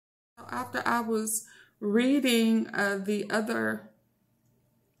after I was reading the other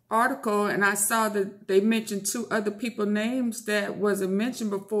article and I saw that they mentioned 2 other people's names that wasn't mentioned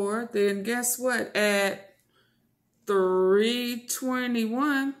before, then guess what? At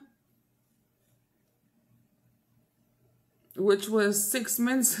 3:21, which was 6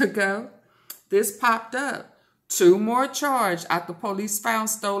 minutes ago, this popped up. 2 more charged after police found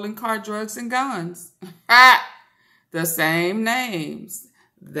stolen car, drugs, and guns. The same names.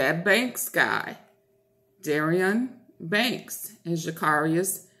 That Banks guy, Dario Banks, and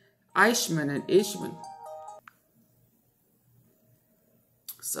Jakarius Ishmon.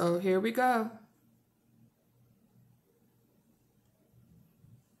 So here we go.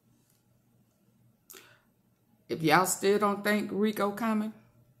 If y'all still don't think Rico coming,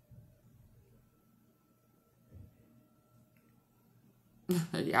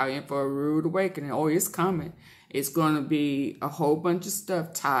 y'all in for a rude awakening. Oh, it's coming. It's going to be a whole bunch of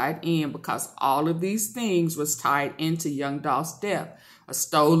stuff tied in because all of these things was tied into Young Dolph's death. A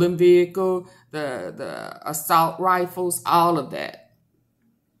stolen vehicle, the assault rifles, all of that.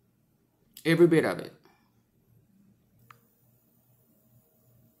 Every bit of it.